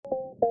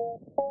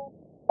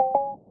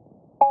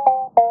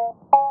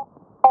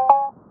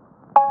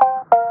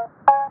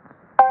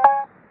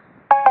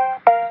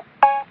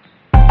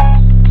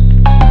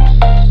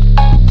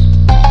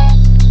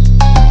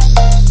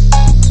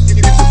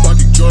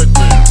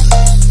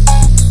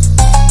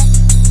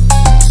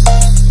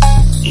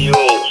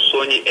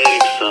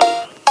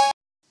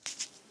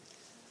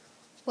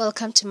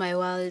Welcome to my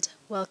world.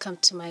 Welcome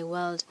to my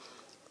world,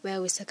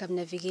 where we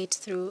circumnavigate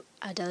through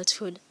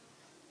adulthood,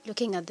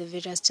 looking at the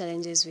various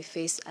challenges we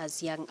face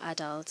as young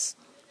adults.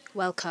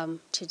 Welcome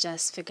to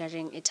Just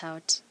Figuring It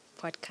Out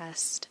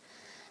podcast.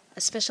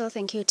 A special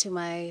thank you to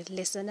my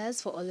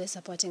listeners for always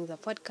supporting the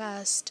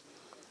podcast.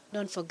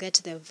 Don't forget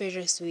the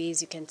various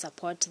ways you can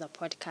support the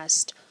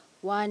podcast.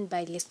 1,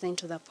 by listening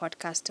to the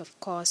podcast, of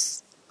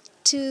course.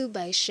 2,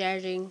 by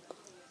sharing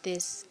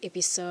this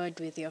episode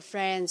with your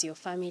friends, your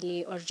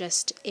family, or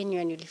just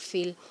anyone you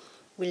feel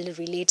will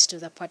relate to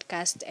the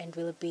podcast and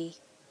will be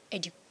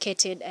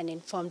educated and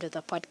informed of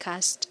the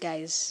podcast.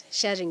 Guys,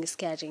 sharing is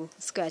caring.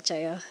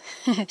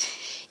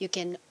 You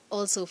can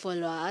also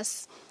follow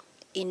us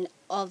in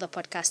all the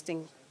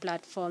podcasting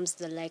platforms,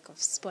 the like of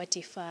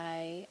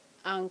Spotify,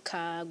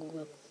 Anchor,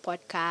 Google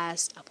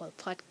Podcast, Apple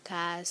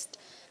Podcast,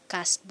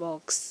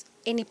 Castbox,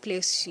 any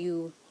place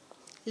you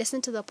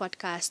listen to the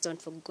podcast.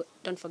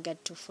 Don't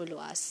forget to follow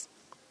us.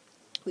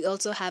 We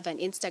also have an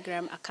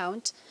Instagram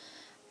account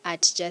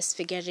at Just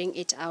Figuring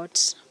It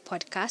Out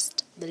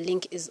podcast. The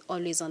link is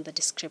always on the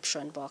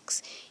description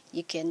box.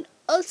 You can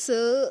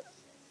also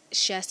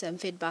share some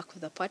feedback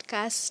with the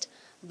podcast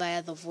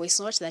via the voice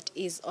note that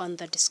is on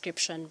the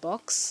description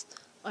box.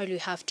 All you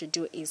have to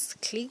do is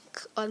click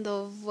on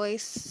the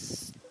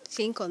voice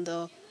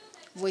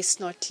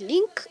note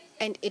link,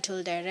 and it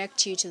will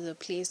direct you to the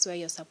place where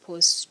you're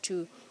supposed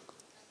to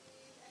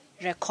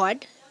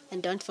record.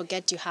 And don't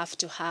forget, you have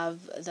to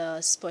have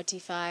the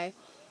Spotify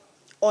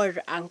or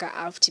Anchor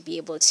app to be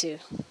able to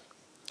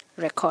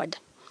record.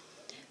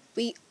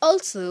 We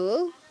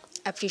also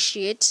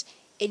appreciate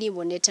any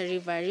monetary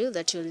value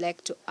that you'd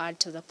like to add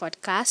to the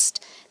podcast.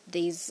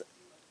 There's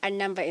a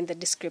number in the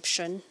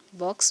description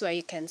box where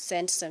you can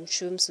send some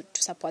shrooms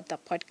to support the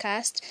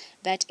podcast.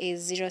 That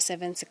is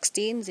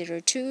 0716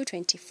 02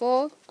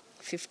 24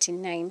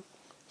 59.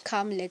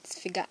 Come, let's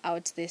figure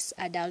out this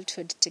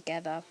adulthood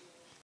together.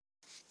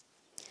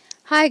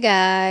 Hi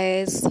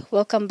guys,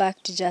 welcome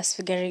back to Just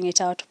Figuring It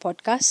Out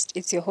podcast.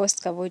 It's your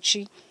host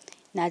Kavuchi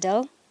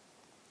Nadal.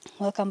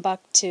 Welcome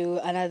back to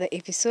another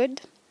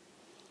episode.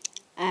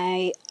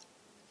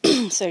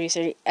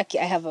 Sorry. I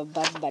have a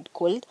bad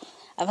cold.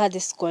 I've had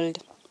this cold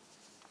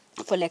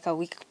for like a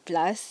week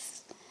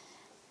plus.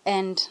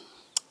 And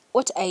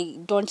what I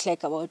don't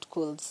like about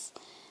colds,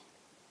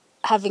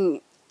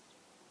 having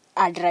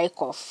a dry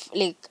cough.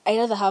 Like, I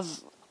rather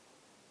have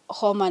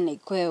homa,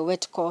 like a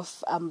wet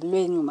cough, I'm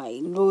blowing my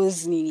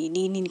nose,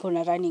 nini,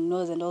 running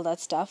nose and all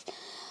that stuff,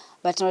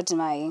 but not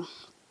my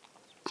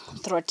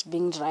throat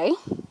being dry.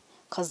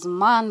 Cause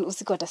man,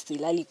 usiku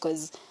silali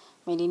cause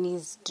my nini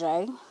is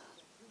dry.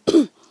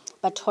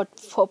 But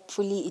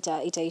hopefully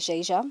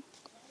itaisha.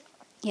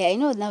 Yeah, I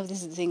know now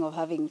this is the thing of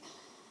having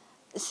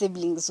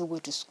siblings who go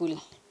to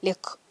school.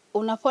 Like,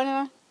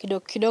 unapona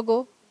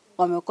kidogo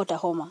wameokota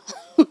homa.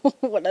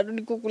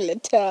 Wanarudi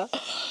kukuletea.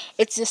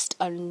 It's just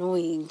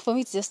annoying. For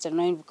me, it's just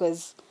annoying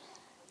because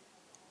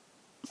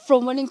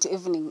from morning to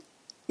evening,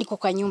 niko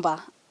kwa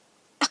nyumba,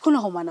 hakuna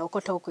homa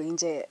naokota huko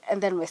nje,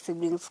 and then my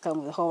siblings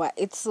come with homa.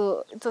 It's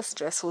so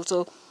stressful.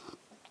 So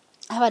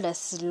I've had a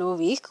slow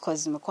week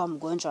because nimekuwa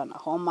mgonjwa na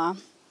homa.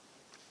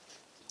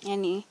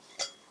 Yani,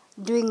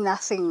 doing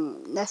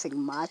nothing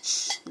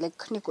much. Like,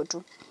 niko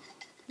tu.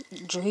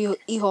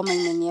 Hii homa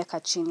imenieka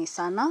chini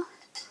sana.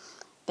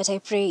 But I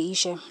pray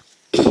ishe.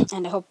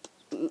 And I hope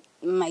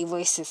my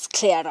voice is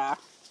clearer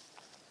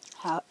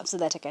so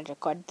that I can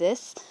record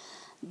this.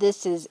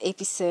 This is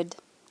episode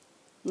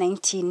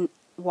 99.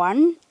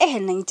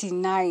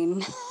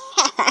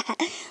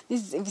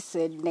 This is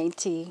episode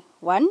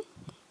 91.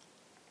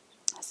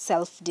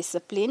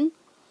 Self-discipline.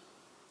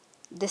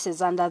 This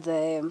is under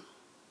the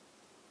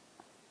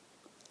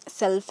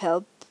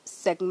self-help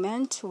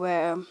segment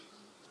where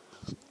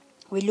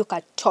we look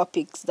at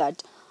topics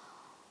that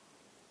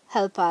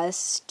help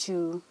us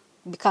to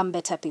become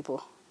better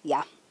people.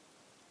 Yeah.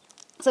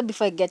 So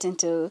before I get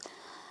into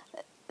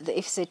the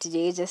episode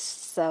today,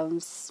 just some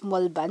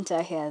small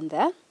banter here and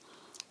there.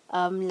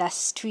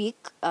 Last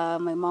week,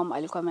 my mom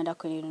alikuwa ameenda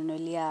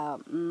kuninunulia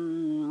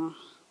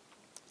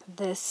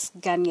this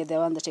Garnier, the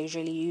one that I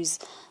usually use,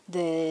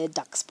 the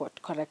dark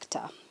spot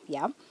corrector.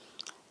 Yeah.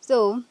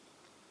 So,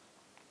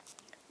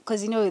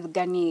 because with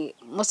Garnier,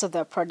 most of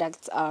their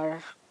products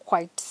are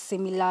quite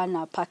similar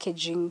na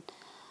packaging.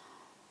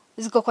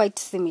 Ziko quite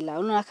similar.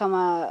 Unaona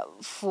kama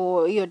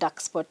for your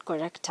dark spot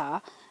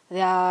corrector,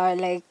 there are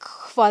like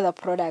 4 other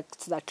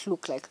products that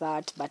look like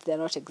that, but they're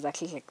not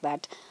exactly like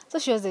that. So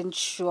she wasn't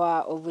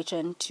sure of which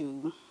one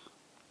to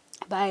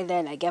buy.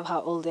 Then I gave her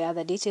all the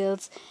other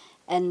details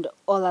and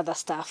all other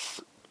stuff.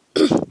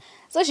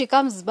 So she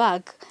comes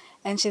back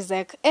and she's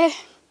like, hii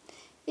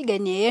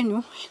Garnier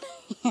yenu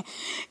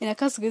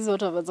inakaa siku hizi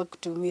watu wameanza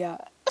kutumia.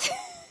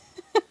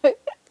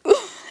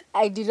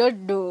 I did not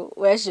know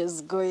where she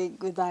was going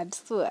with that.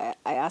 So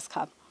I asked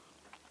her,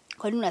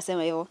 kwa nini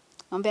unasema hivyo?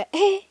 Mwambia,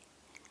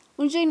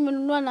 unajua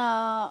nimenunua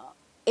na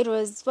it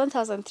was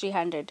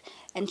 1,300.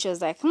 And she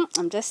was like,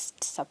 I'm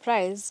just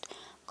surprised.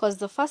 Because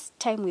the first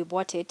time we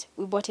bought it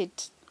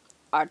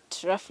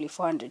at roughly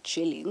 400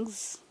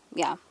 shillings.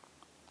 Yeah.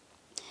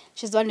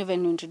 She's the one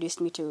even who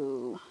introduced me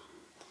to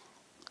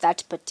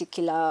that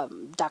particular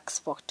dark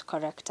spot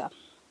corrector.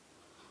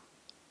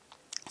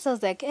 So I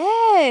was like,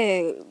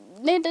 hey,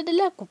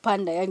 naendelea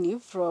kupanda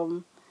yani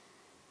from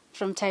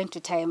time to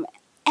time.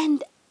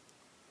 And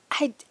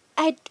I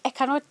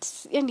cannot,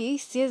 yani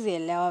siwezi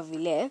elewa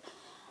vile.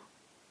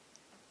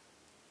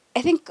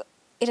 I think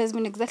it has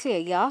been exactly a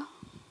year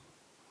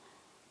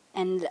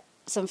and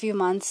some few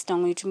months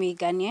tangu nitumie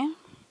Ganye.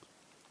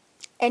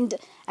 And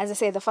as I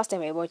said, the first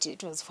time I bought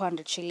it was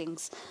 400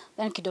 shillings.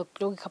 Then kidogo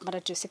kidogo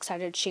ikapanda to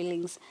 600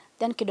 shillings.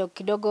 Then kidogo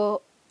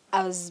kidogo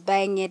I was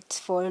buying it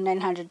for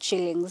 900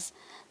 shillings.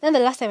 Then the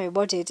last time I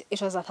bought it,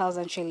 it was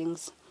 1,000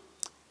 shillings.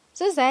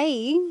 So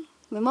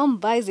my mom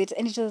buys it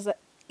and it was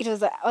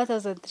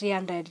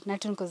 1,300.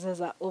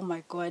 Natunkozeza, oh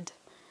my god.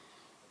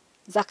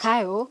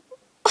 Zakayo,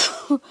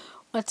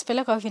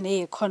 unatupeleka wapi na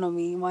hii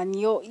economy, man?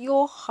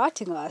 You're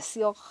hurting us.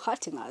 You're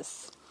hurting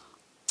us.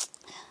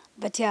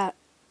 But yeah,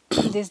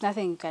 there's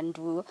nothing you can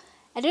do.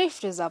 I don't know if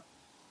it was a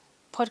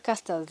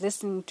podcast I was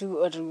listening to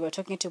or we were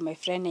talking to my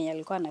friend and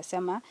alikuwa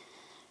anasema,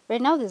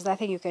 right now there's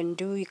nothing you can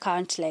do. You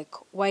can't like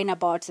whine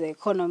about the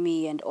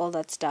economy and all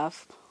that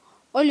stuff.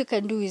 All you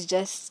can do is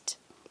just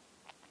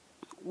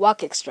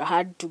work extra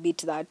hard to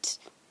beat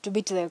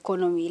the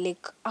economy.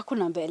 Like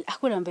hakuna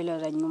mbele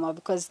wala nyuma,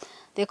 because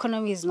the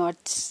economy is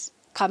not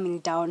coming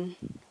down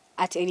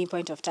at any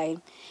point of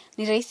time.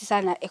 Ni rahisi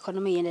sana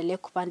economy iendelee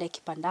kupanda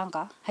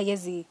ikipandanga,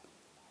 haiwezi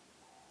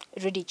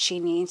rudi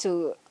chini.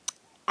 So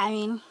I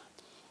mean,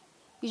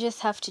 you just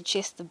have to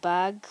chase the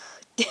bag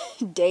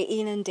day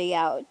in and day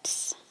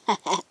out.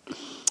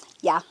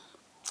 Yeah.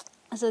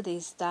 So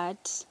there's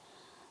that.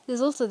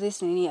 There's also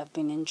this mini I've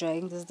been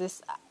enjoying. There's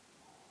this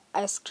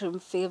ice cream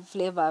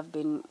flavor I've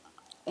been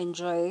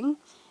enjoying.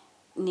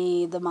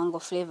 The mango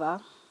flavor.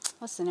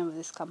 What's the name of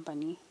this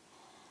company?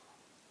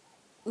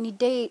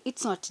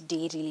 It's not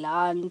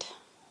Dairyland.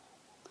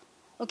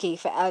 Okay,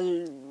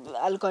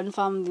 I'll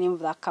confirm the name of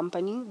that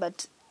company,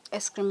 but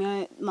ice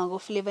cream mango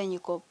flavor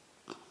yuko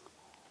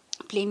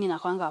plain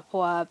inakwanga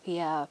poa,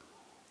 pia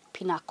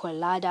pina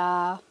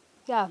colada.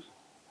 Yeah.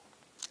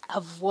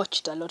 I've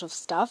watched a lot of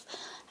stuff.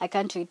 I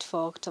can't wait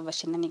for October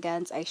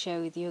shenanigans I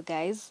share with you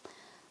guys.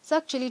 So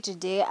actually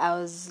today I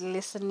was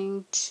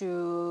listening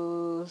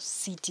to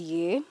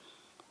CTA.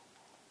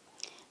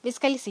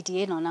 Basically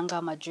CTA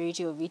naonanga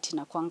majority of it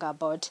inakwanga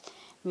about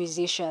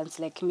musicians.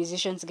 Like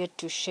musicians get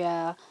to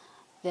share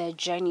their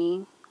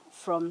journey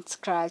from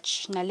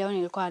scratch. Na leo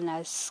nilikuwa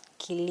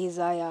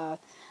nasikiliza ya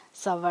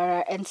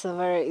Savara, and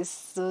Savara is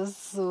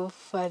so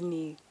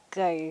funny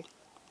guy.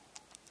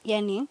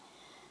 Yani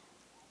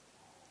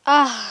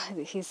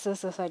he's so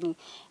funny.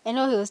 I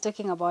know he was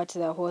talking about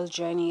the whole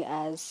journey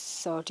as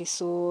Sauti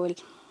Sol,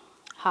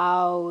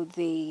 how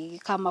they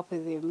come up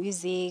with their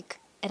music,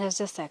 and I was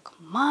just like,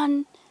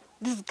 man,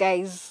 these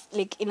guys,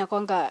 like,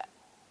 inakwanga,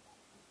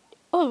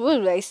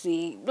 what do I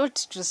say?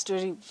 Not true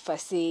story per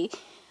se,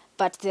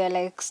 but they're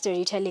like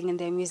storytelling in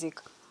their music.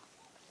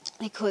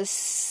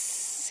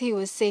 Because he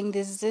was saying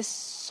there's this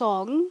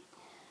song,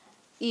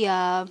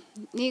 yeah,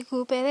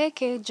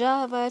 nikupeleke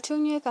Java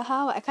tunywe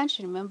kahawa. I can't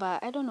remember.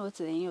 I don't know what's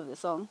the name of the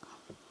song.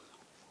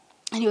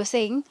 And he was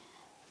saying,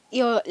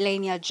 your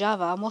line ya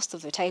Java, most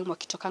of the time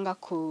wakitokanga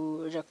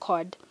ku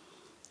record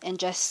and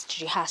just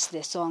rehearse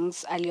their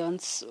songs,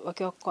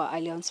 wakiwa kwa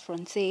Alliance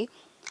Francaise,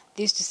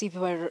 they used to see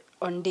people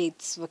on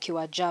dates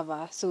wakiwa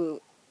Java.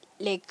 So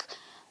like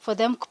for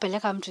them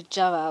kupeleka mtu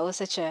Java was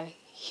such a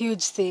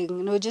huge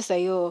thing. Just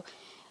like you're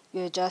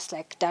just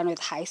like done with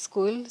high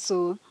school,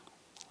 so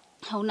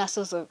hauna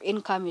source of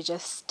income,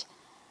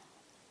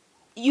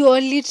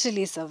 you're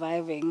literally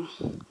surviving.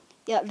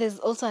 Yeah, there's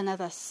also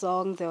another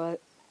song.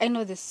 I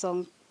know this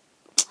song.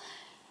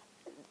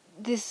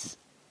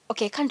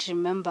 Okay, I can't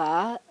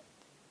remember.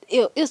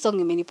 Hiyo song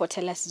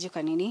imenipotela sijui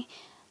kwa nini,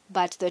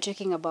 but they're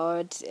talking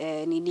about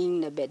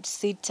needing a bed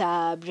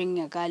sitter,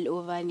 bringing a girl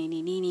over,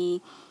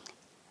 nini.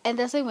 And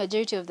they're saying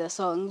majority of the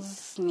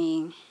songs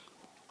ni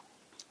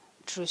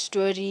true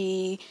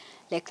story,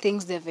 like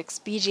things they've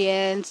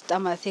experienced,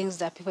 things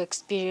that people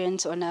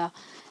experience on a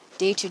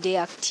day-to-day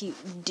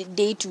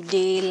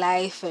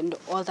life and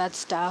all that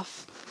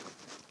stuff.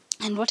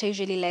 And what I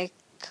usually like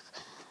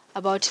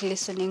about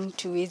listening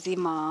to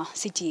Izima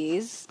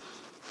CTAs,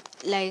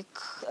 like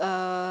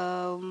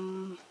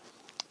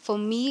for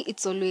me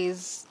it's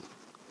always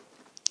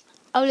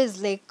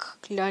like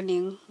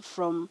learning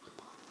from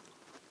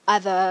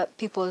other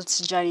people's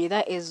journey.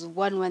 That is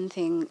one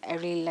thing I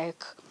really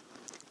like.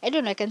 I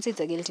don't know, I can say it's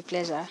a guilty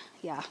pleasure.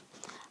 Yeah,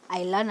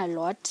 I learn a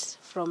lot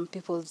from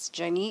people's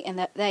journey, and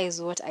that is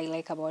what I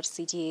like about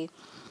CTA.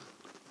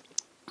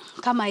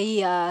 Kama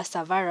hii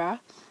Savara,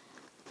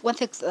 one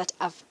thing that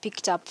I've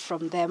picked up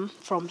from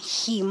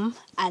him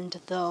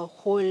and the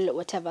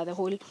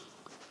whole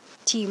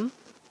team,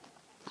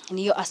 in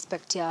your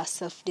aspect ya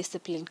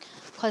self-discipline,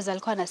 because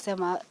alikuwa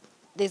anasema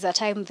there's a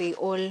time they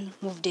all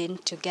moved in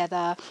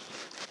together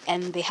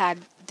and they had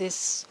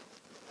this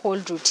whole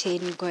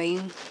routine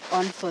going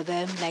on for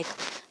them. Like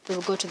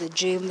they'll go to the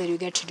gym, then you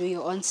get to do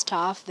your own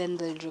stuff, then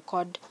they'll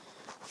record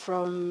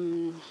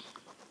from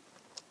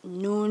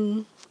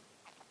noon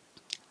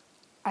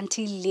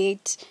until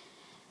late,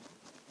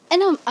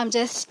 and I'm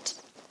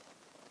just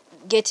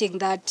getting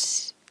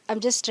that. I'm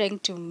just trying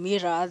to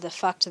mirror the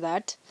fact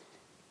that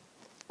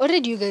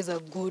already you guys are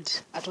good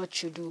at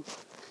what you do,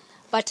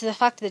 but the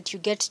fact that you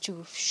get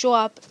to show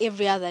up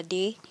every other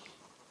day,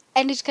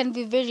 and it can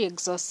be very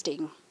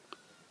exhausting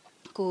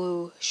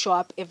to show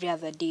up every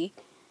other day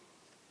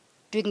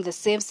doing the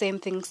same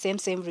thing,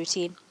 same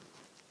routine,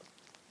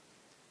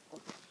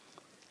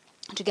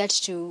 to get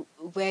to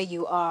where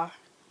you are,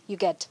 you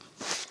get.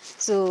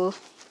 So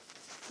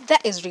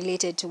that is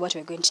related to what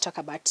we're going to talk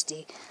about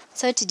today.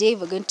 So today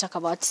we're going to talk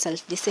about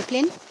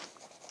self-discipline.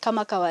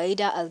 Kama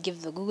kawaida, I'll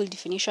give the Google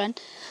definition,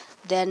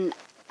 then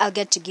I'll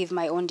get to give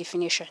my own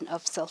definition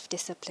of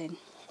self-discipline.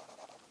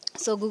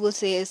 So Google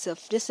says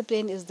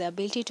self-discipline is the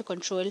ability to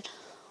control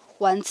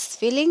one's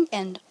feeling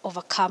and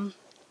overcome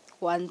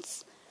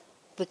one's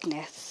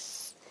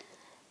weakness.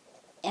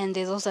 And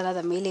there's also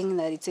another meaning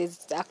that it says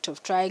the act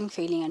of trying,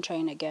 failing, and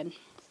trying again.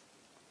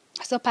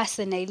 So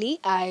personally,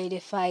 I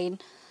define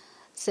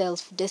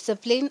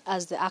self-discipline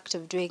as the act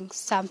of doing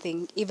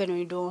something even when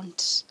you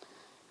don't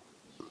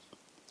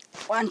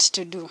want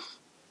to do.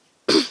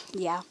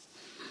 Yeah.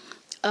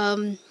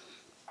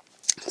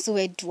 So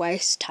where do I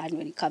stand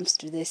when it comes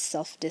to this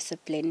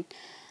self-discipline?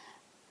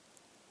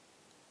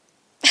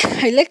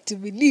 I like to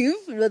believe,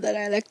 not that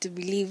I like to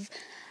believe,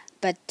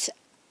 but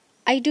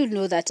I do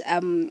know that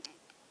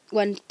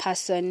one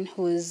person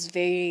who's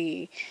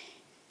very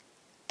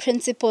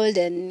principled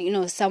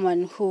and,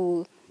 someone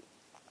who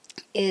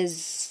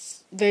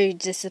is very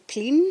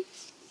disciplined.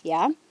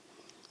 Yeah.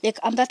 Like,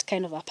 I'm that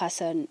kind of a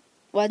person.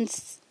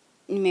 Once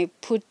you may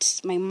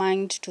put my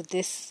mind to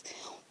this,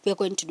 we're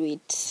going to do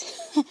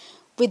it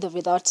with or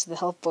without the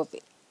help of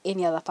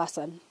any other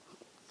person.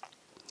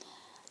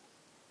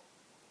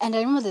 And I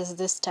remember there's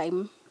this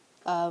time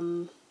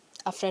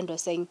a friend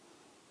was saying,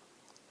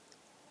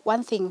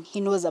 one thing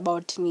he knows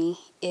about me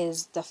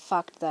is the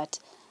fact that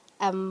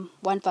I'm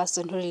one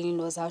person who really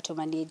knows how to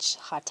manage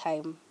her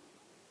time.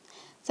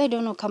 So I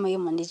don't know kama hiyo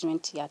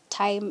management ya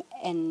time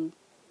and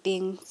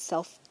being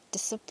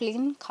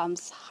self-disciplined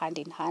comes hand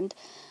in hand.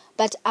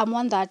 But I'm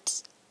one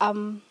that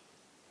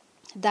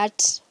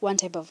that one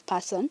type of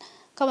person.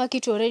 Kama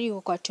kitu already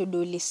kwa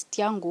to-do list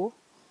yangu,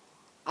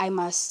 I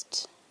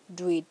must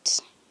do it.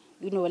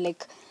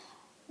 Like,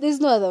 there's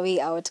no other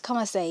way out.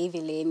 Kama saa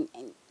hivi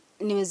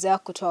nimezoea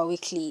kutoa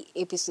weekly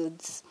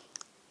episodes.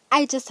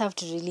 I just have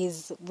to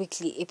release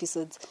weekly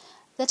episodes.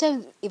 That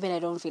time, even I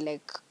don't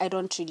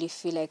really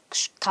feel like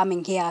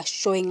coming here,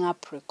 showing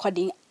up,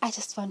 recording. I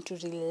just want to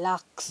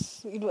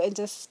relax, and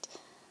just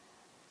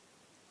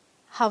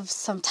have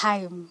some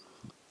time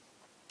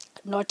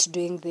not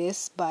doing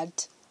this.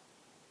 But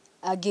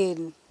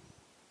again,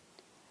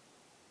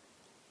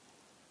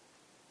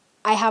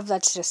 I have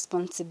that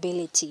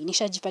responsibility.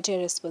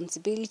 Nishajipatia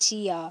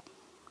responsibility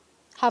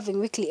having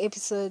weekly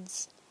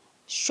episodes,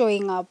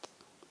 showing up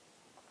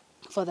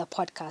for the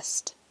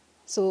podcast.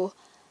 So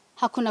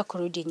hakuna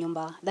kurudi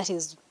nyumba. That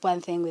is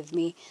one thing with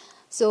me.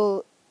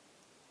 So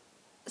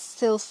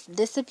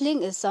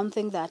self-discipline is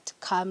something that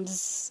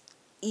comes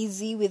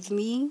easy with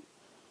me.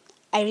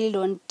 I really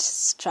don't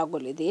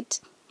struggle with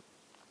it.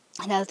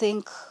 And I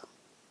think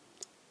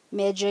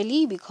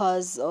majorly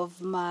because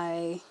of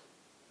my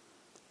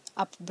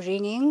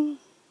upbringing.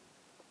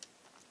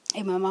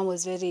 And my mom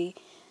was very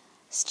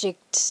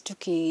strict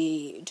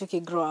to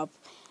grow up.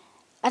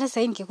 Hata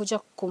sasa nikikuja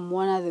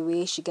kumwona the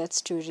way she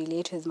gets to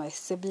relate with my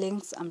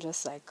siblings, I'm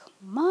just like,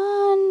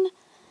 man,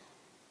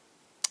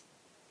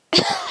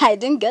 I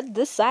didn't get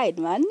this side,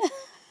 man.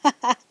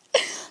 Because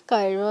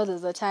I remember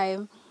there's a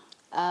time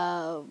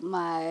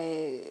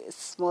my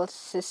small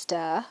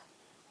sister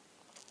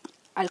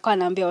alikuwa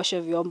anaambia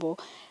oshe vyombo,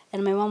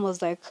 and my mom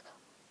was like,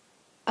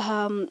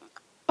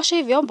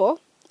 oshe vyombo,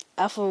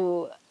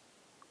 afu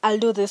I'll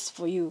do this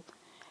for you.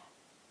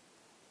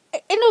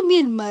 Me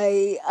and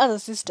my other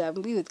sister,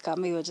 we with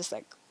Kame, we were just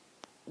like,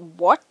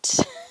 what?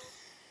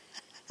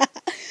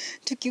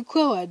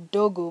 Tukikuwa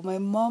wadogo, my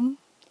mom,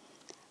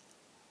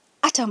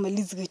 hata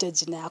malizi kuita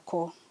jina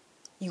yako,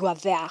 you are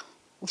there,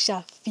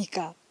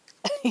 ushafika.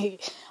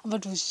 Ama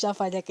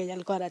tushafanya Kenya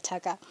alikuwa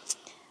anataka.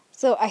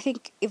 So I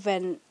think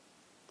even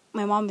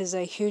my mom is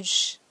a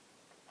huge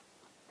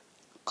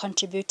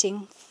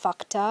contributing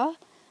factor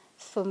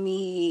for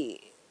me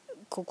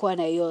kukuwa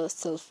na your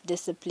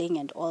self-discipline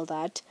and all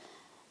that.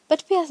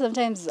 But yeah,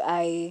 sometimes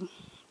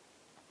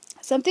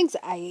some things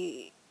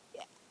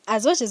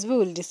as much as we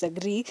will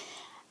disagree,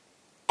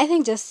 I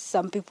think just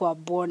some people are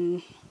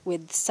born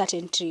with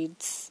certain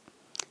traits.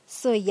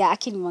 So yeah,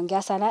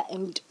 akiniongea sana,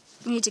 and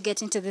we need to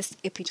get into this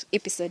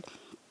episode.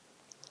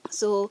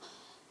 So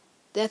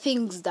there are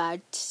things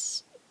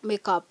that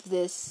make up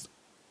this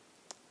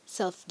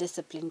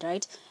self-discipline,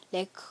 right?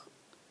 Like,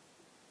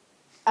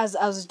 as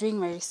I was doing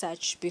my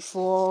research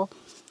before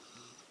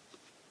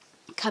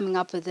coming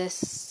up with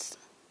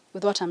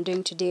what I'm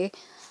doing today,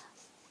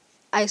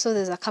 I saw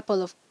there's a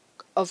couple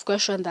of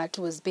questions that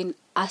was being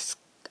asked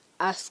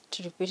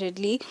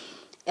repeatedly,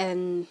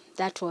 And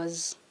that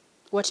was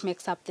what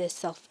makes up this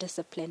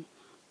self-discipline.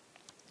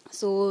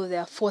 So there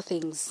are 4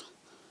 things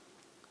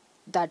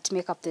that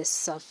make up this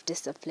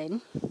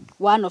self-discipline.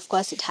 One, of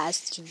course, it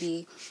has to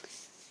be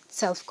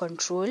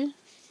self-control.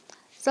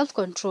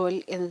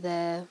 Self-control in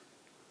the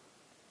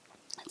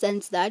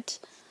sense that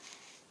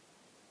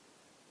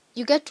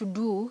you get to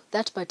do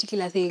that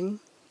particular thing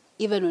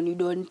even when you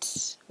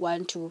don't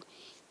want to,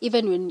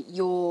 even when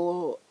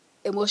your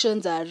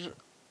emotions are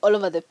all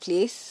over the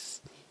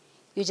place.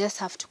 You just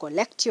have to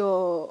collect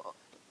your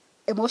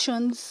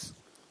emotions,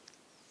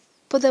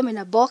 put them in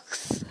a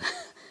box,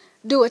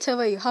 do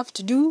whatever you have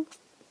to do,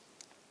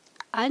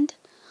 and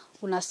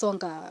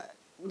unasonga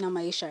na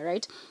maisha,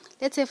 right?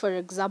 Let's say, for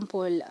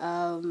example,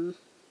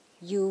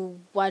 you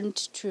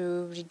want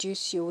to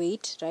reduce your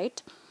weight,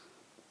 right?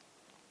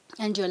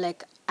 And you're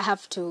like, I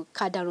have to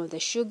cut down on the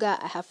sugar,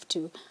 I have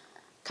to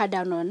cut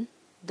down on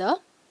the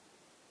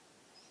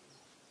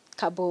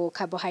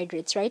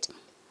carbohydrates, right?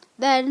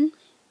 Then,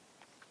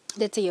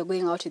 let's say you're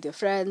going out with your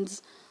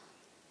friends.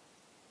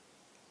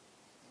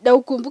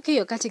 Now, ukumbuke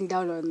you're cutting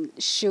down on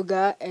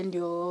sugar and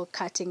you're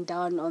cutting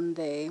down on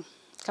the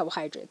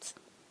carbohydrates.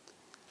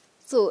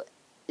 So,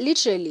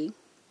 literally,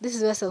 this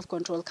is where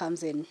self-control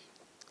comes in.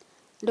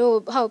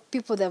 Though how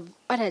people, they've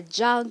ordered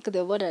junk,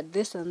 they've ordered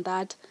this and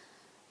that.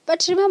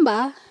 But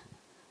remember,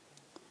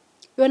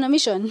 you're on a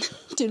mission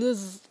to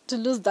lose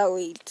that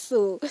weight.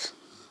 So,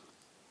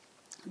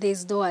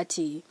 there's no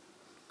ati.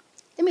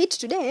 Let me eat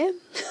today.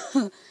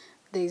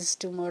 There's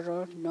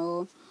tomorrow.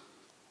 No.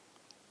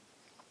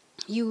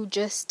 You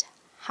just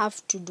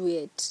have to do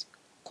it.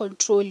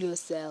 Control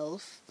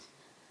yourself.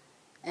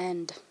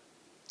 And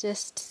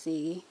just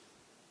see,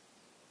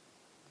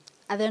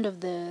 at the end of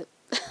the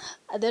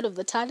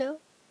tunnel,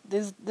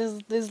 there's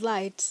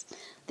light.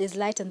 There's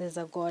light and there's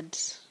a God,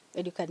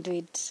 and you can do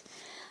it.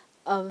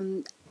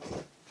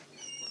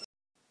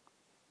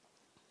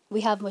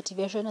 We have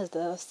motivation as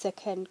the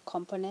second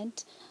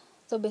component.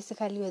 So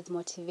basically, with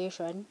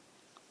motivation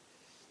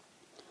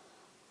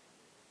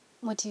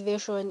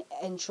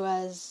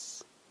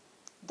ensures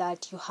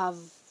that you have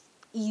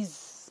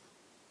ease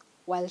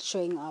while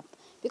showing up,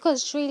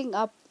 because showing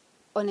up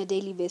on a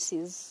daily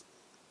basis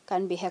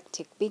can be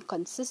hectic. Being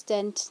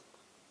consistent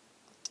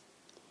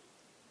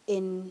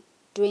in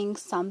doing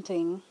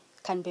something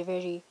can be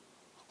very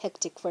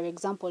hectic. For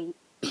example,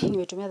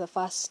 nimetumia the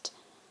first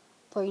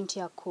point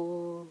ya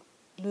ku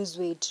lose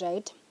weight,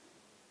 right?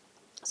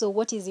 So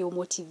what is your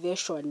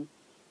motivation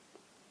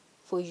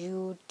for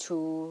you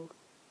to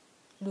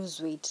lose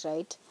weight,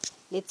 right?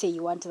 Let's say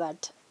you want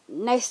that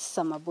nice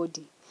summer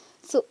body.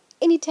 So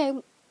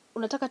anytime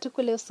unataka tu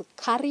kula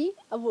sukari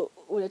au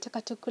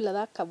unataka tu kula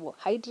that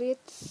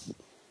carbohydrates,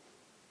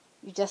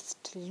 you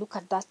just look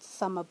at that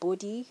summer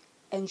body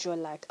and you're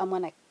like, I'm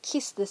gonna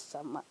kiss this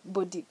summer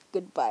body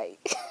goodbye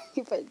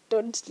if I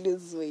don't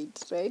lose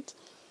weight, right?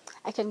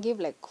 I can give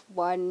like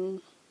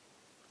one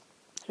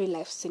real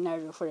life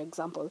scenario. For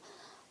example,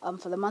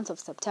 for the month of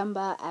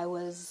September, I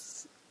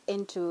was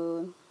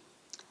into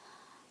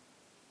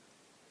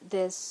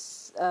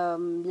this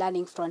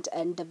learning front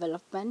end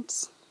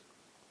development.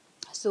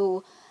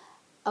 So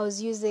I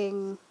was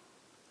using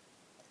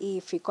a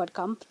free code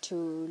camp to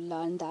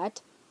learn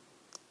that.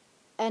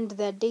 And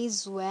there are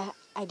days where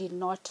I did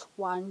not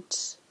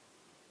want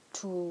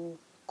to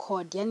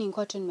code. Yani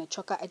nilikuwa tu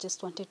nimechoka. I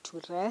just wanted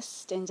to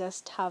rest and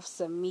just have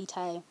some me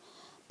time.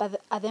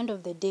 But at the end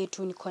of the day,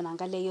 tu niko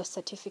naangalia hiyo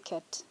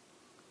certificate.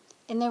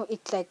 And then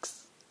it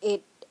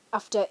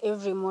after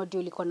every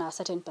module iko na a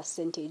certain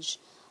percentage.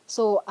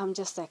 So I'm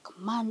just like,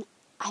 man,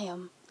 I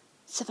am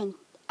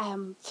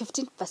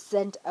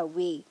 15%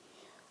 away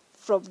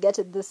from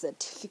getting this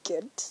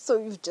certificate. So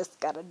you've just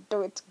gotta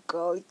do it,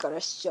 girl. You gotta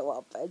show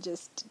up and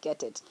just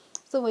get it.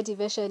 So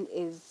motivation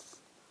is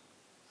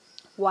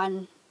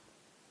one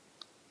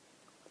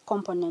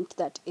component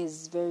that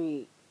is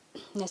very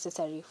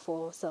necessary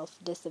for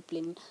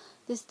self-discipline.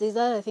 This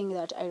other thing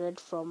that I read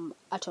from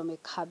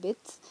Atomic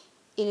Habits.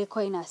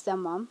 Ilikuwa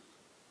inasema,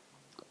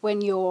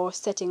 when you're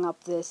setting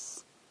up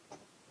this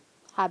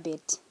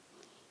habit,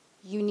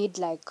 you need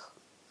like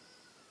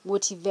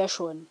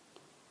motivation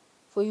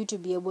for you to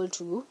be able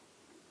to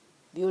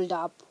build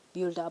up.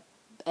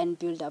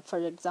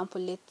 For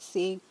example, let's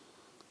say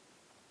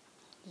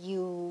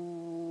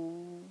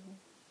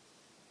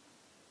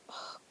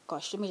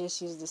let me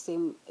just use the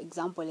same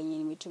example.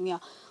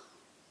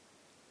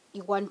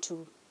 You want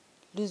to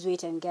lose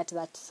weight and get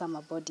that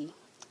summer body.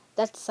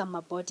 That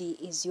summer body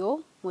is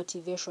your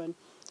motivation.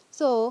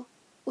 So,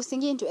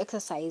 usingie into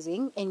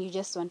exercising and you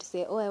just want to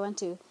say,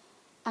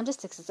 I'm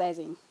just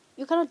exercising.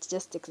 You cannot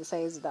just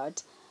exercise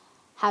without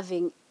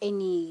having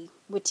any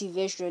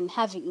motivation,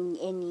 having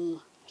any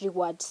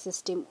reward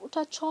system.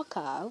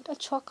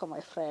 Utachoka,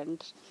 my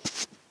friend.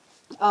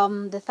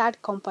 The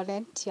third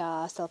component,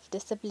 your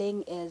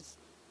self-discipline, is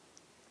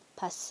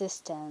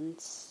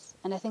persistence.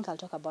 And I think I'll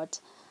talk about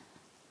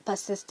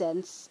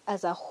persistence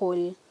as a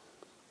whole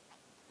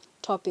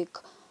topic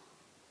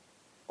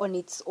on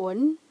its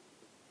own.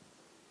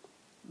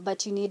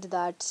 But you need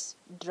that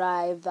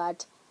drive,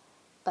 that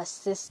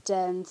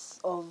persistence,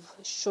 of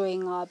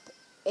showing up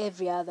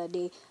every other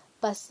day.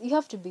 You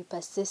have to be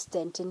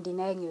persistent in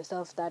denying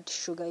yourself that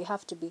sugar. You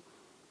have to be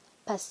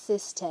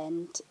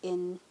persistent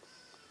in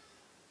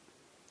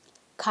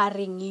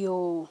carrying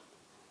in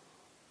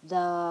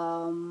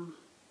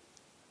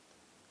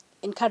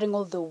carrying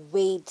all the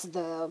weight,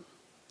 the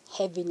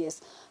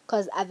heaviness,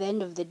 because at the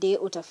end of the day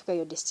utafika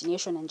your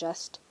destination and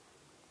just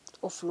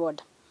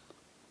offload.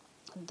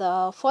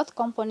 The fourth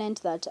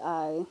component that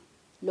I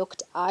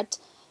looked at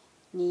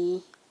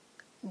ni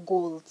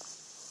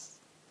goals.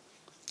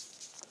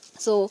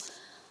 So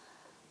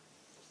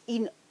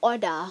in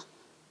order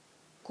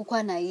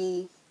kukuwa na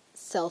hii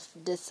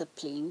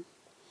self-discipline,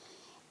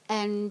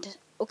 and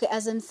okay,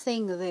 as I'm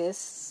saying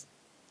this,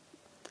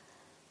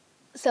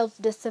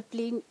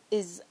 self-discipline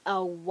is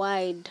a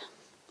wide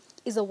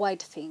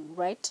thing,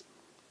 right?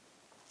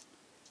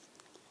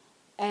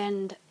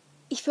 And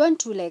if you want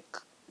to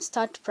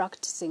start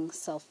practicing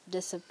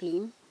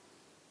self-discipline,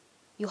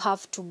 you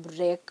have to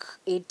break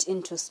it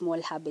into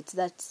small habits.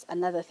 That's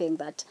another thing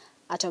that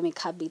Atomic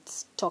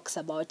Habits talks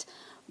about,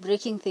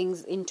 breaking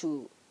things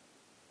into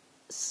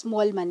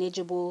small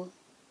manageable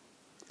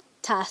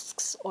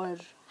tasks or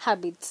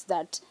habits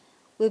that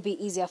will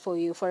be easier for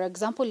you. For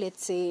example,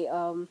 let's say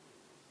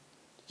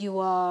you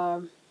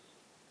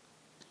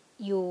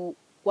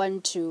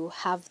want to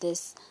have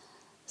this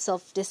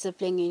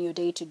self-discipline in your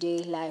day-to-day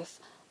life.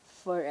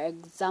 For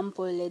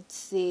example, let's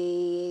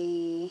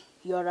say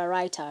you're a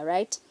writer,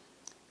 right?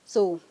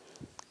 So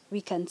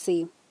we can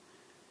say,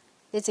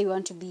 let's say you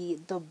want to be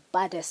the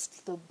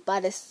baddest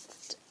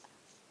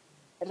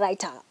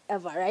writer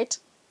ever, right?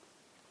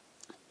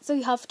 So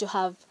you have to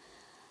have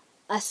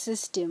a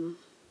system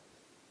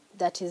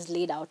that is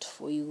laid out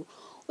for you.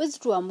 Huwezi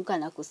tu amka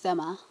na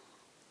kusema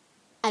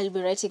I'll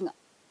be writing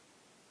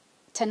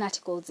 10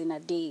 articles in a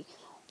day,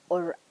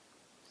 or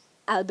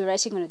I'll be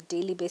writing on a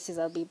daily basis,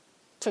 I'll be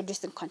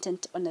producing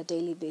content on a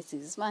daily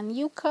basis. Man,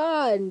 you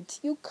can't.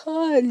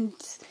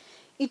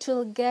 It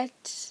will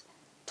get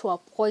to a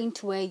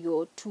point where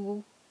you're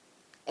too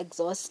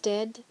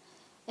exhausted,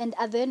 and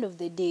at the end of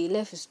the day,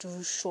 life is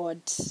too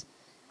short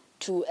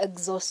to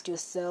exhaust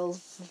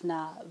yourself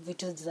na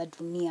vitu za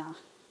dunia,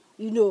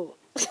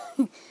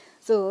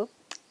 So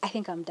I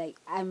think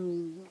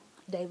I'm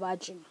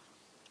diverging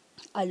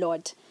a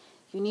lot.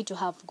 You need to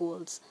have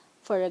goals.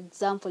 For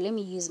example, let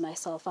me use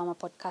myself. I'm a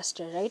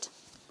podcaster, right?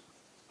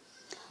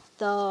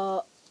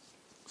 The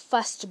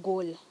first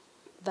goal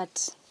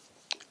that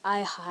I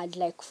had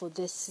for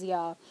this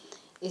year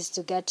is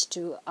to get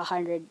to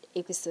 100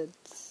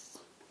 episodes.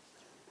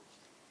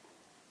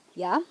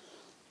 Yeah,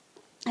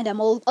 and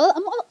I'm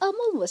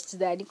almost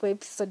there.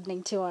 Episode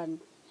 91.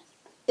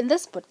 In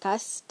this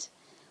podcast,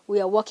 we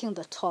are walking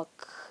the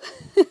talk.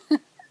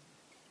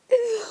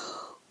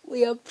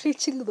 We are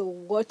preaching the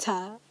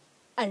water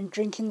and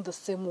drinking the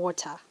same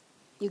water.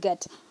 You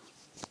get?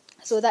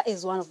 So that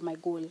is one of my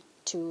goals,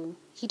 to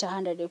hit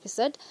 100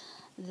 episodes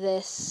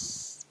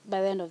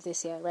by the end of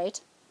this year,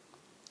 right?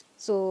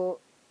 So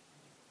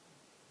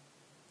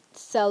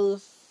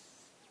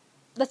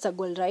that's a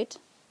goal, right?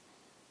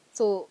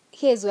 So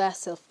here's where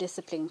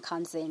self-discipline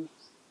comes in.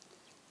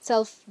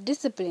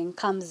 Self-discipline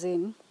comes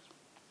in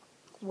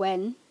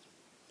when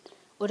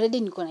already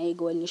niko na hii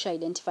goal, nisha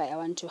identify I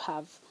want to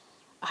have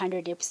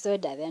 100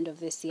 episodes at the end of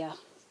this year.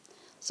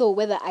 So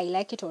whether I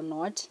like it or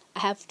not, I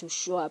have to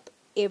show up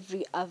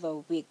every other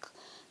week,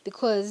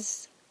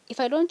 because if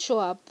I don't show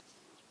up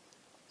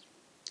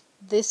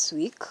this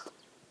week,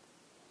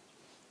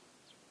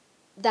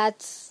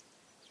 that's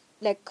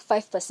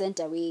 5%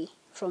 away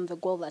from the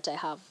goal that I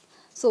have.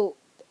 So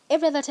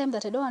every other time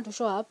that I don't want to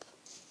show up,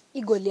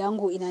 goal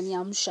yangu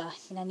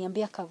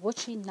inaniambia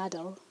Kavochi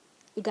Nadal,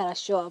 you gotta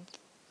show up.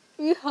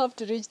 We have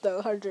to reach the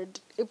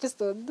 100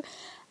 episode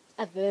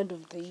at the end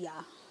of the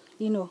year.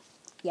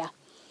 Yeah.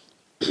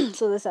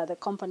 So these are the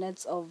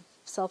components of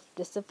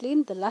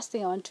self-discipline. The last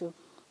thing I want to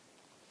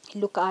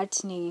look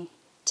at ni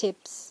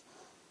tips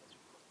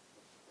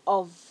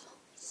of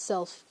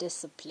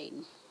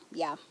self-discipline.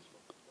 Yeah.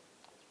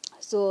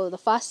 So the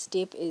first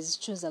step is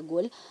choose a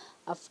goal.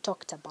 I've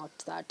talked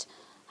about that.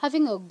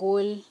 Having a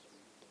goal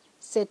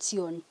sets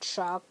you on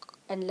track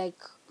and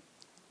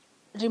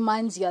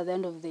reminds you at the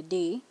end of the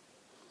day,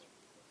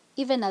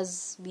 even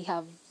as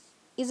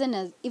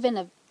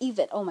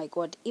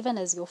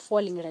you're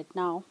falling right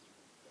now,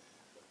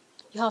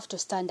 you have to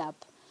stand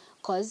up,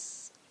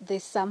 because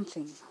there's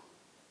something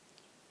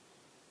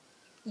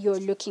you're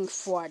looking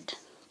forward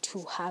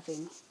to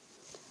having.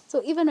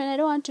 So even when I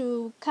don't want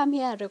to come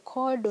here and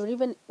record, or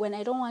even when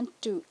I don't want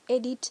to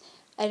edit,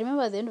 I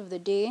remember at the end of the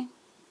day,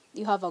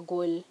 you have a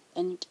goal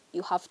and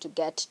you have to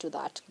get to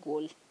that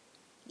goal.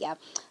 Yeah.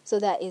 So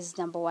that is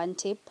number one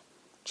tip.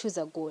 Choose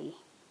a goal.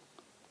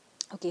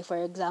 Okay, for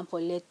example,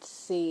 let's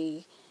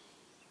say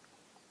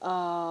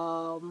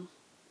you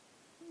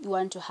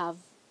want to have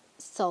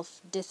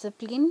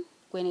self-discipline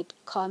when it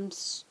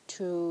comes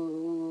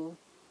to,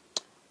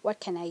 what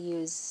can I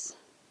use?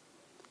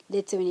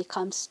 Let's say when it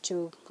comes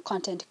to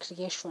content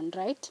creation,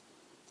 right?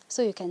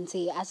 So you can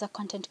say, as a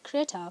content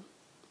creator,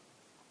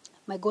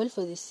 my goal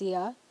for this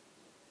year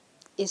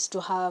is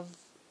to have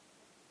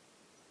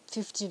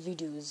 50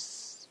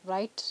 videos,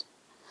 right?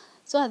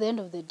 So at the end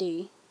of the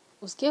day,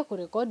 usisikie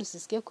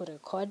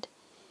kurecord,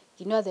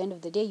 at the end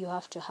of the day, you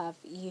have to have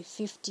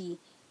 50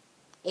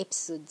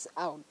 episodes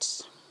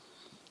out.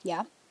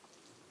 Yeah.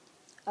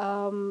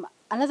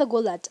 Another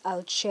goal that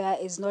I'll share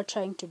is not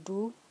trying to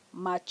do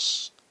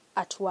much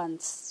at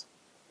once.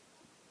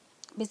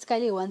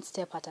 Basically, one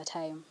step at a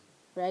time,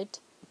 right?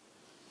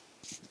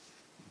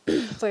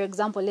 For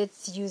example,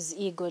 let's use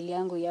goal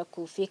yangu ya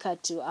kufika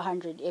to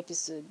 100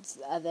 episodes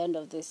at the end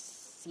of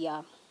this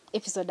year.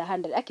 Episode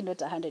 100, actually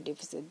not 100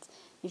 episodes.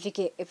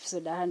 Nifike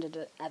episode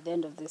 100 at the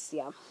end of this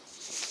year.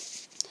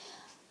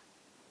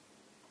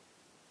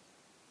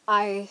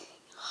 I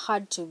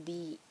had to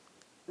be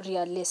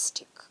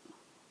realistic,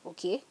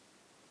 okay?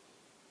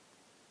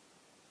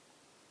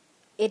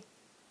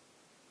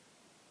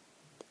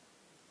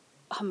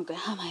 How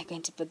am I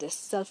going to put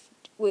this?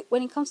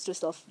 When it comes to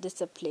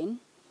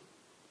self-discipline,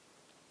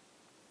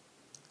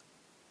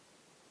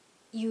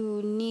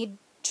 you need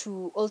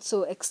to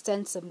also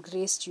extend some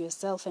grace to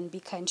yourself and be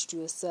kind to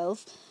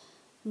yourself.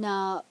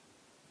 Now,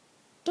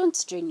 don't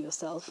strain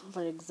yourself.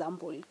 For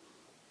example,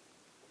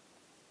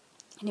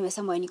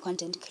 nimesema any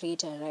content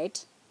creator,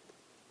 right?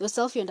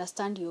 Yourself, you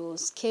understand your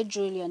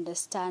schedule, you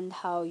understand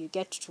how you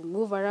get to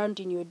move around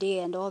in your day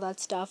and all that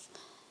stuff,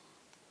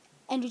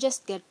 and you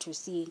just get to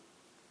see,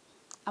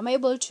 am I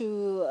able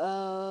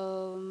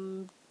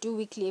to do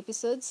weekly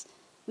episodes?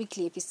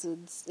 Weekly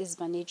episodes is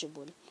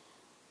manageable.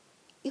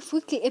 If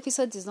weekly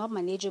episodes is not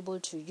manageable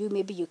to you,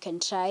 maybe you can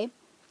try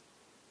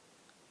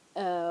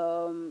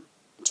 2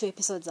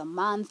 episodes a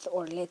month,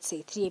 or let's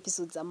say 3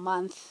 episodes a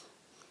month,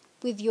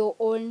 with your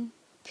own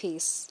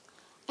pace.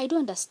 I do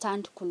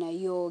understand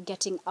you're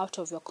getting out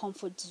of your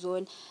comfort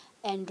zone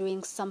and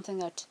doing something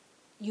that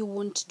you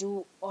won't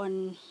do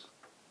on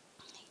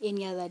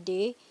any other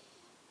day.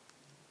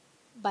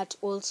 But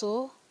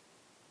also,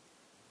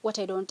 what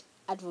I don't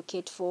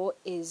advocate for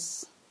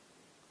is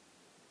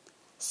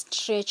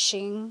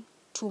stretching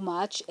too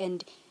much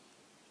and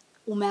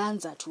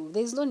umeanza tu.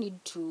 There's no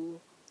need to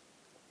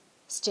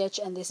stretch,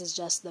 and this is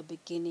just the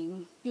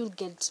beginning. You'll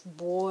get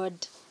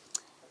bored.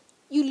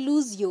 You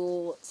lose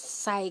your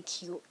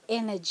psyche, your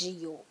energy,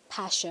 your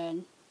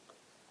passion.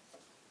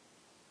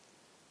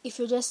 If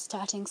you're just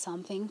starting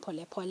something,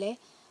 pole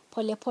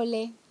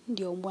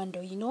ndio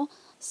mwendo,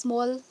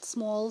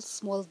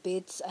 small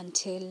bits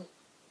until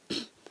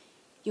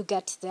you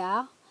get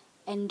there.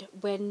 And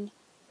when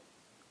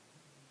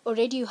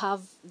already you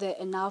have the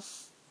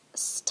enough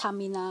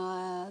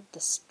stamina, the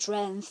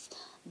strength,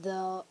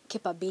 the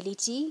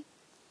capability,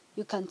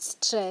 you can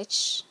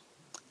stretch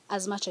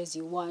as much as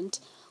you want,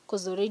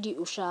 because already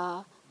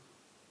usha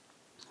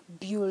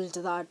build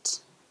that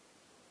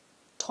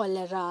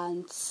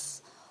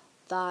tolerance,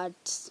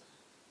 that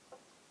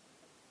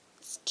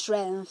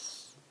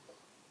strength,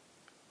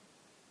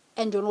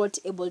 and you're not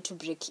able to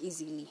break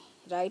easily,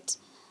 right?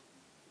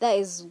 That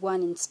is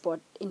one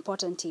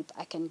important tip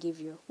I can give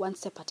you, one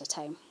step at a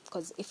time.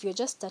 Because if you're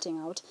just starting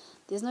out,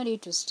 there's no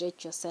need to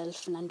stretch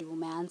yourself. Nandi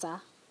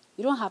umeanza.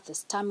 You don't have the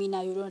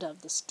stamina, you don't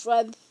have the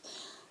strength,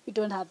 you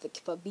don't have the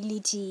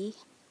capability.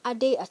 A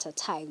day at a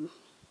time,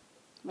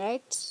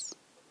 right?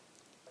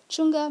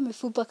 Chunga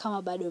mifupa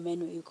kama bado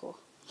meno yuko.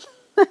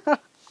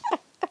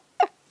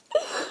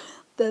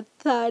 The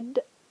third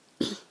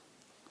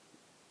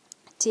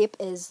tip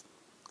is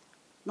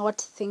not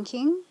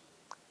thinking.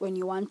 When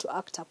you want to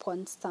act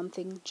upon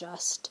something,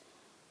 just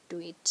do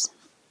it.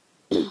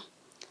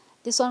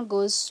 This one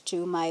goes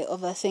to my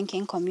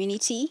overthinking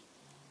community.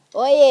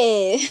 Oh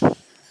yeah.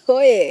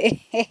 Oh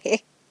yeah.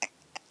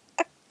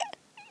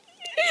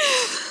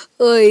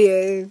 Oh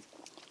yeah.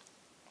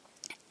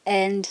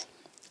 And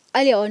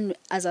earlier on,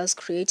 as I was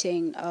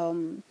creating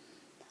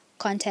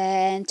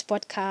content,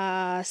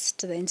 podcast,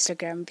 the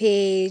Instagram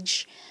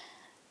page,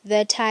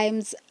 there are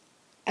times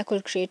I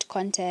could create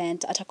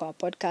content at our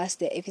podcast,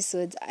 the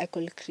episodes I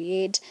could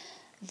create,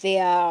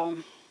 there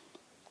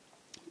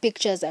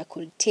pictures I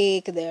could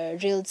take, the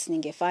reels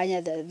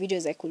ningefanya, the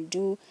videos I could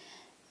do,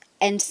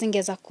 and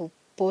singeza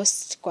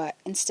kupost kwa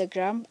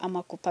Instagram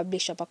ama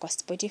kupublish hapa kwa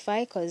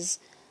Spotify, because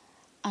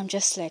I'm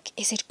just like,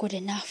 is it good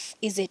enough?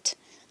 Is it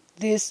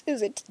this?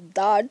 Is it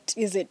that?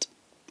 Is it,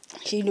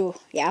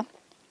 yeah?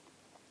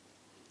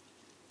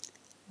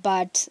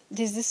 But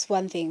there's this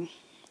one thing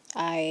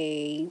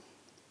I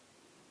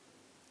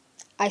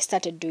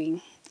started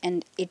doing,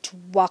 and it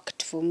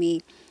worked for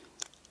me.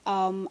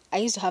 I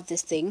used to have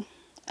this thing,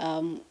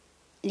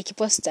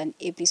 nikipost an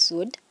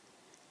episode,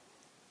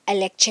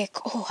 I check,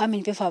 how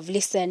many people have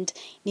listened,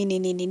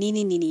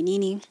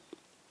 nini.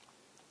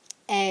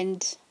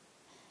 And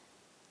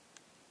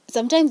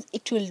sometimes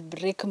it will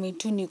break me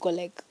too, Nico,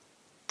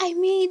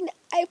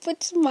 I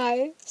put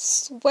my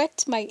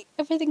sweat, my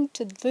everything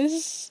to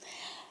this,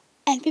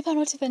 and people are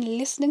not even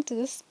listening to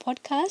this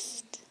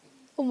podcast.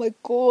 Oh my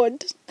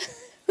God.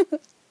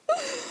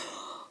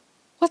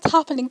 What's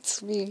happening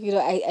to me?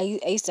 I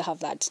used to have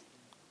that.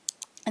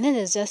 And then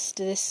there's just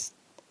this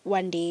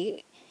one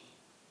day,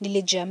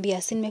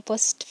 nilijiambia si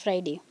nimepost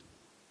Friday,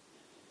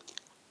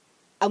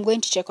 I'm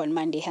going to check on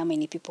Monday how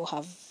many people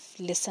have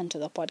listened to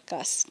the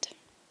podcast.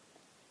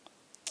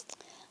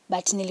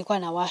 But nilikuwa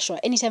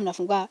nawashwa. Anytime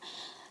nafungua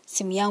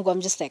simu yangu,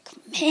 I'm just like,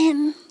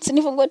 man,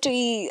 sinifungua tu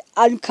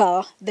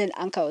Anchor. Then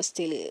Anchor was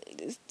still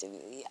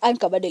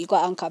Anchor, bado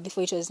ilikuwa Anchor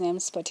before it was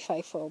named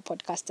Spotify for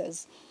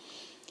podcasters.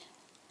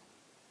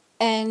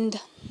 And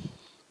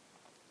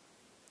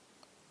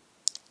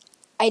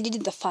I did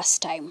it the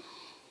first time.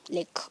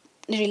 Like,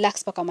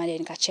 relax paka Monday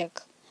nika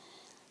check.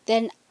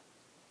 Then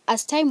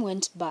as time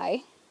went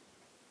by,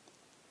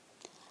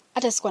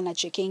 hata sikuwa na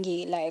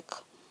checkingi like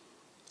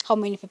how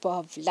many people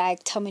have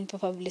liked, how many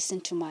people have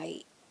listened to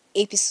my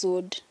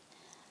episode.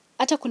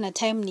 Hata kuna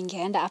time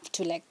ningeenda up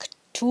to like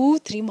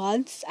 2-3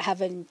 months I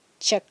haven't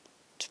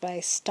checked my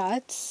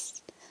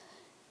stats.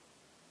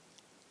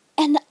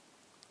 And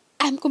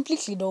I'm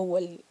completely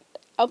normal.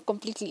 I'm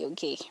completely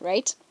okay,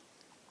 right?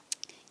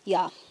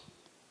 Yeah.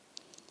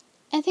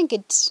 I think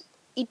it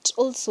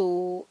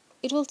also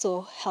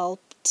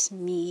helped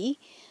me,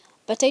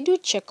 but I do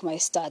check my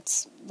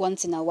stats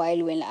once in a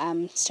while when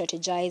I'm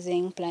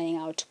strategizing, planning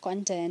out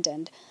content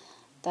and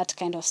that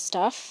kind of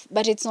stuff.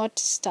 But it's not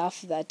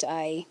stuff that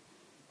I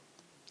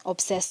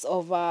obsess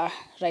over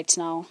right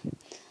now.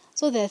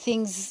 So there are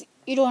things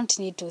you don't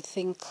need to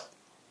think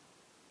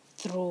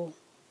through.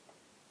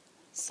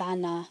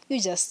 Sana,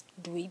 you just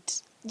do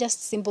it.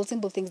 Just simple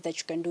things that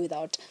you can do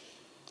without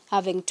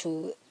having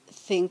to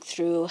think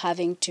through,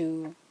 having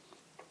to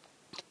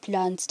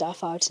plan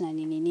stuff out na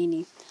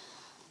nini.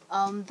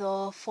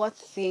 The fourth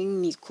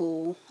thing ni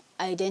ku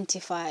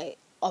identify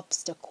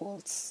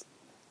obstacles.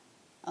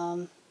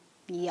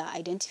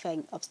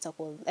 Identifying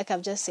obstacles. Like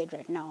I've just said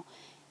right now,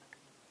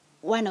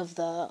 one of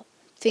the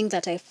things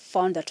that I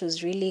found that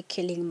was really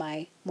killing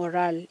my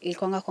morale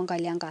ilikuwa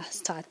kuangalianga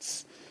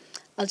stats.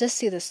 I'll just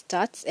see the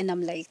stats and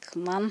I'm like,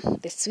 Mom,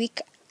 this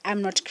week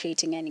I'm not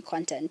creating any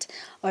content,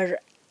 or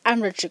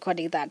I'm not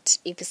recording that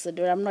episode,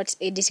 or I'm not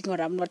editing,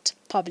 or I'm not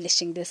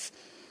publishing this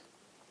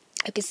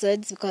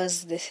episodes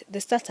because the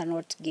stats are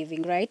not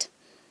giving, right?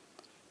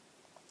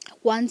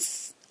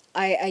 Once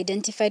I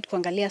identified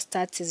kuangalia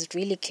stats is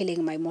really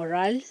killing my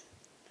morale,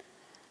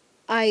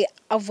 I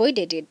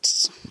avoided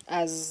it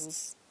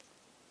as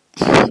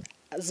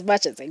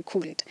much as I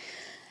could.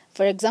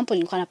 For example,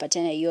 nilikuwa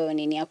napatiana hiyo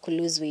nini ya ku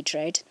lose weight,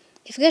 right?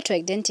 If you get to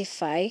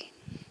identify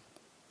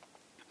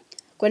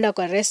kwenda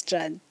kwa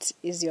restaurant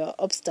is your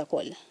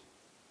obstacle,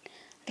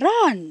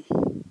 run.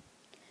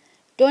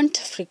 Don't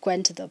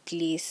frequent the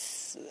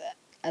place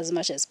as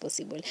much as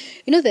possible.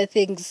 You know,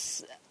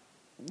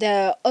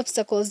 the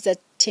obstacles, the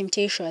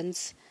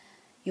temptations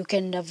you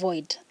can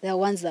avoid. There are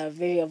ones that are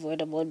very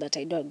avoidable, but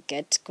I don't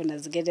get.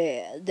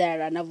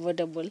 They're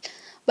unavoidable.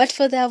 But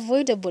for the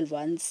avoidable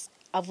ones,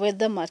 avoid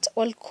them at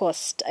all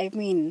cost. I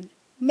mean,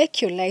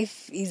 make your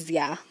life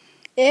easier.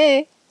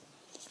 Then,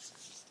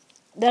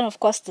 of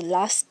course, the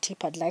last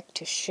tip I'd like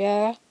to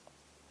share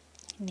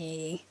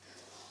is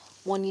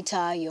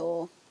monitor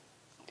your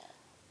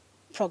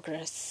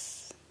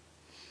progress.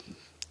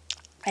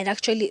 And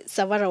actually,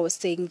 Savara was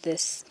saying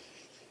this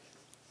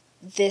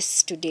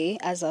today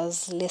as I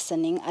was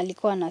listening.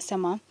 Alikuwa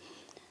anasema,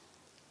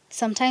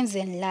 sometimes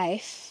in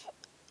life,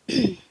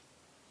 you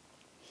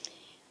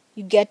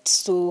get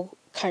so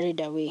carried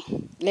away.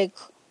 Like,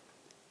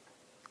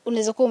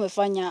 unaweza kuwa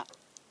umefanya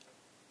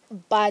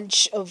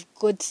bunch of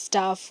good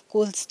stuff,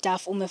 cool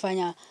stuff,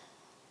 umefanya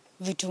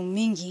vitu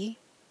mingi,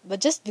 but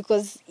just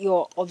because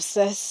you're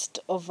obsessed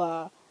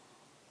over,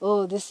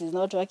 oh, this is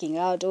not working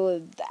out, oh,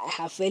 I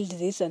have failed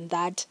this and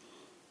that,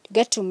 you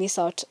get to miss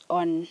out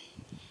on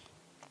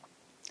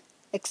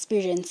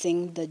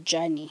experiencing the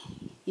journey.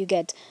 You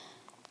get,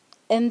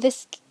 in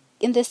this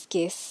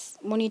case,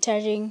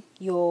 monitoring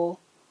your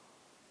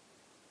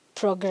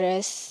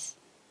progress,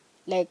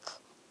 like,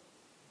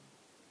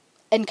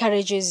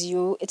 encourages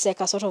you. It's like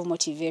a sort of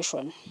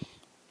motivation.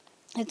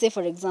 Let's say,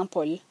 for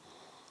example,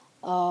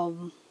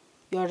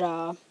 you're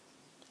a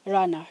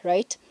runner,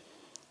 right?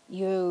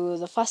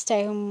 The first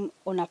time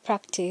on a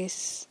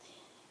practice,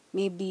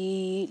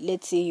 maybe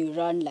let's say you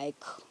run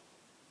like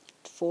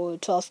for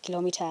 12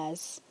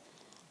 kilometers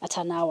at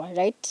an hour,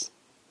 right?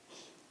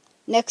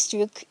 Next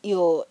week,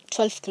 your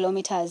 12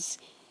 kilometers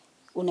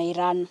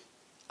unai-run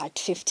at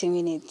 50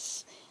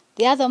 minutes.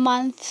 The other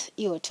month,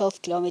 your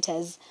 12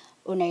 kilometers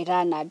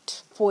unai-run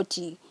at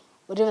 40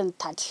 or even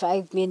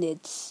 35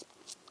 minutes.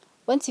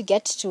 Once you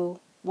get to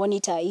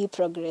monitor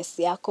progress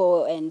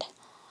yako and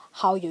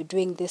how you're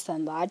doing this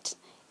and that,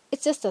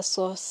 it's just a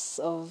source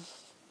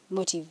of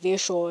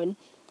motivation.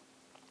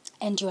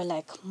 And you're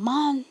like,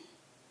 man,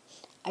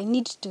 I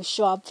need to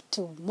show up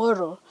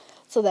tomorrow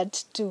so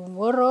that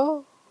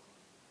tomorrow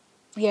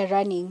we are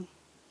running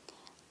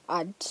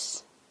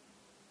at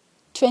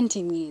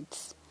 20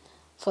 minutes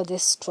for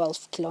this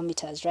 12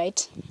 kilometers,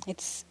 right?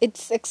 It's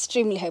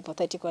extremely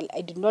hypothetical.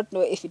 I do not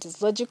know if it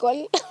is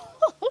logical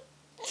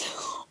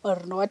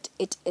or not.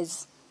 It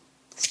is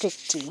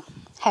strictly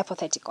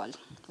hypothetical,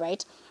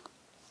 right?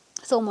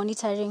 So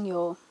monitoring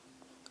your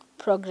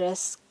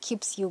progress,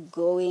 keeps you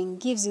going,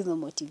 gives you the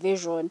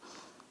motivation,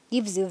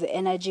 gives you the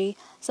energy.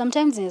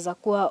 Sometimes inaweza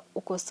kuwa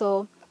uko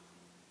so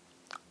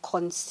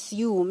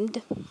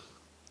consumed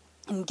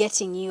in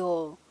getting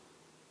your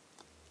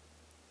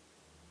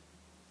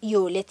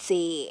let's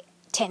say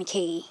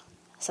 10k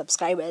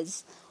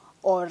subscribers,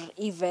 or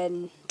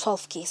even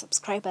 12k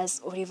subscribers,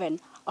 or even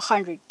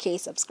 100k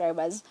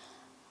subscribers.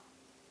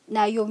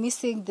 Now you're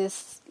missing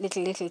this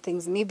little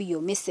things. Maybe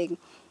you're missing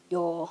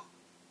your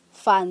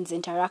fans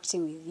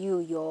interacting with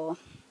you,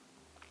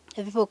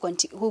 the people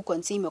who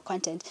consume your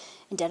content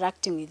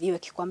interacting with you,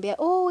 akikwambia,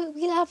 oh,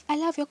 I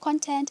love your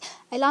content,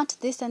 I learned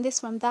this and this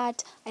from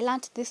that, I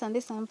learned this and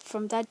this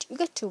from that. You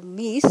get to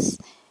miss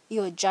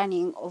your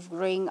journey of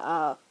growing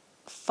a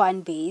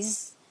fan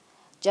base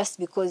just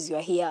because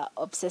you're here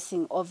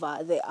obsessing over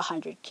the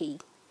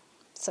 100k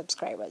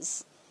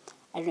subscribers.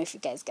 I don't know if you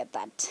guys get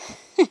that.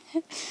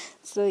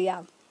 So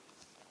yeah,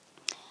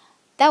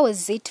 that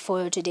was it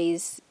for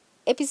today's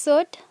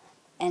episode.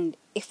 And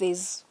if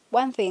there's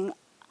one thing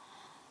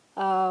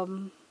I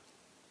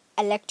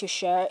like to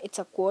share, it's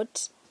a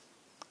quote,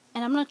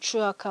 and I'm not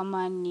sure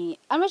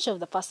of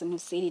the person who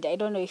said it. I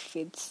don't know if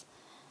it's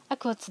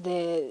what's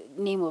the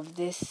name of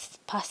this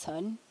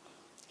person.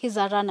 He's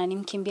a runner, ni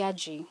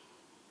mkimbiaji.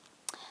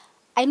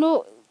 I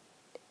know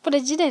kuna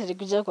jina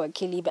lilikuja kwa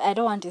akili, but I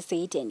don't want to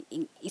say it in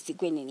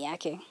isikwe nini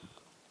yake.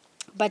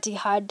 But he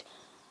had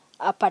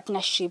a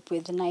partnership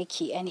with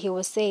Nike, and he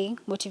was saying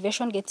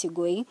motivation gets you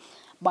going,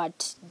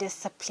 but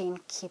discipline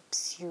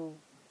keeps you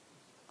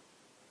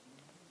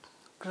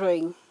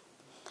growing.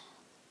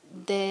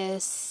 The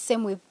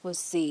same way people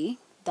say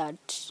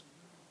that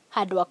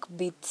hard work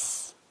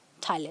beats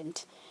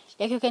talent.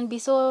 Like, you can be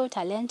so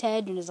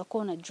talented, unaweza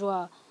kuwa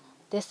unajua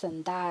this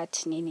and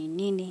that,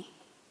 nini.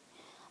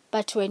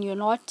 But when you're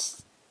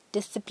not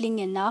disciplined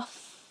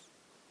enough,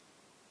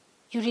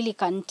 you really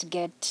can't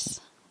get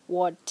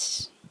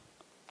what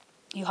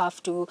you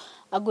have to.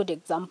 A good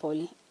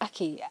example,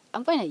 okay,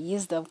 I'm going to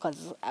use them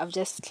because I've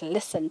just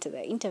listened to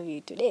the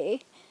interview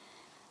today.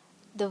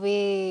 The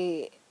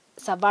way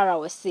Sabara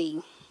was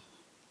saying,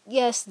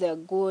 yes, they're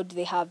good,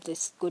 they have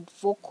this good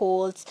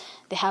vocals,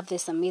 they have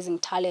this amazing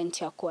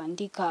talent ya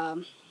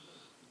kuandika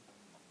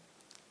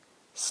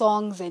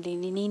songs and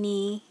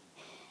nini.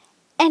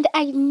 And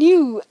I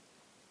knew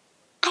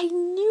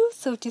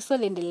Sauti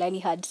Sol and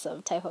Delani had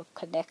some type of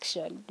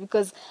connection,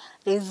 because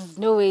there's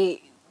no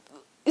way.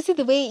 You see,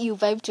 the way you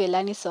vibe to a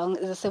Lani song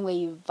is the same way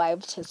you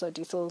vibe to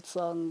Sauti Sol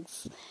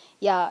songs.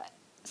 Yeah,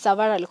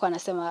 Savara alikuwa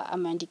anasema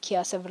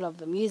ameandikia several of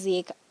the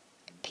music.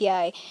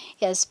 Pia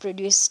he has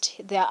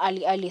produced their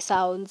early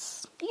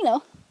sounds,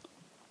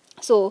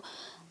 So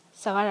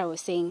Savara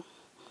was saying,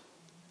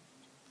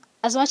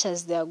 as much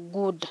as they're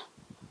good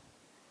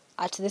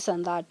at this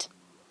and that,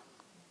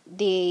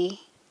 they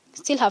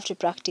still have to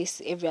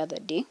practice every other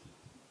day,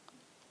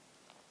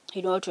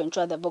 to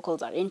ensure the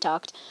vocals are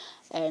intact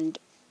and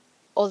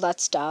all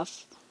that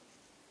stuff.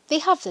 They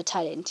have the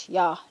talent,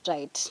 yeah,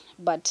 right,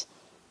 but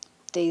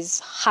there's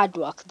hard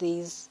work,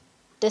 there's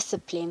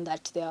discipline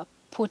that they are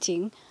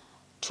putting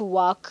to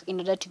work in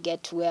order to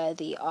get where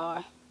they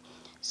are.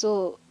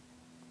 So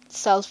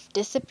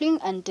self-discipline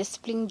and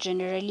discipline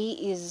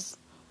generally is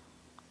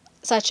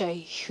such a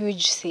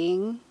huge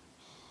thing.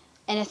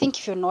 And I think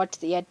if you're not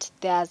yet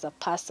there as a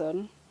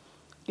person,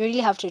 you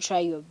really have to try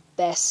your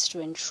best to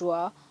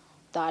ensure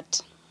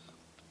that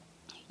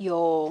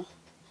you're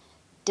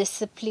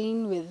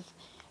disciplined with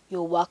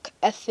your work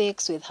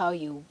ethics, with how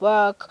you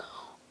work,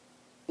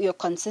 you're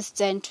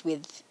consistent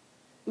with,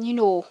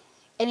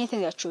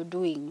 anything that you're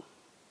doing.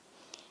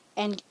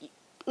 And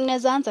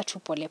unaweza anza tu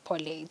pole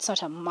pole. It's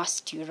not a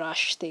must you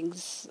rush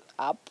things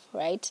up,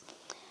 right?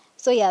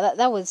 So yeah,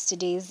 that was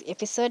today's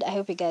episode. I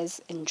hope you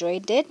guys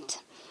enjoyed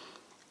it.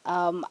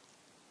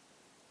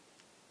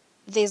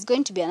 There's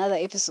going to be another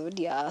episode,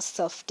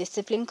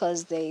 self-discipline,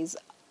 because there's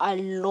a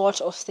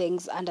lot of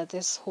things under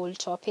this whole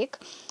topic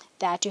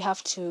that you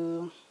have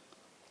to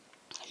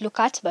look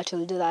at, but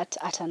we'll do that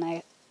at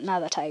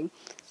another time.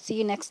 See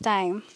you next time.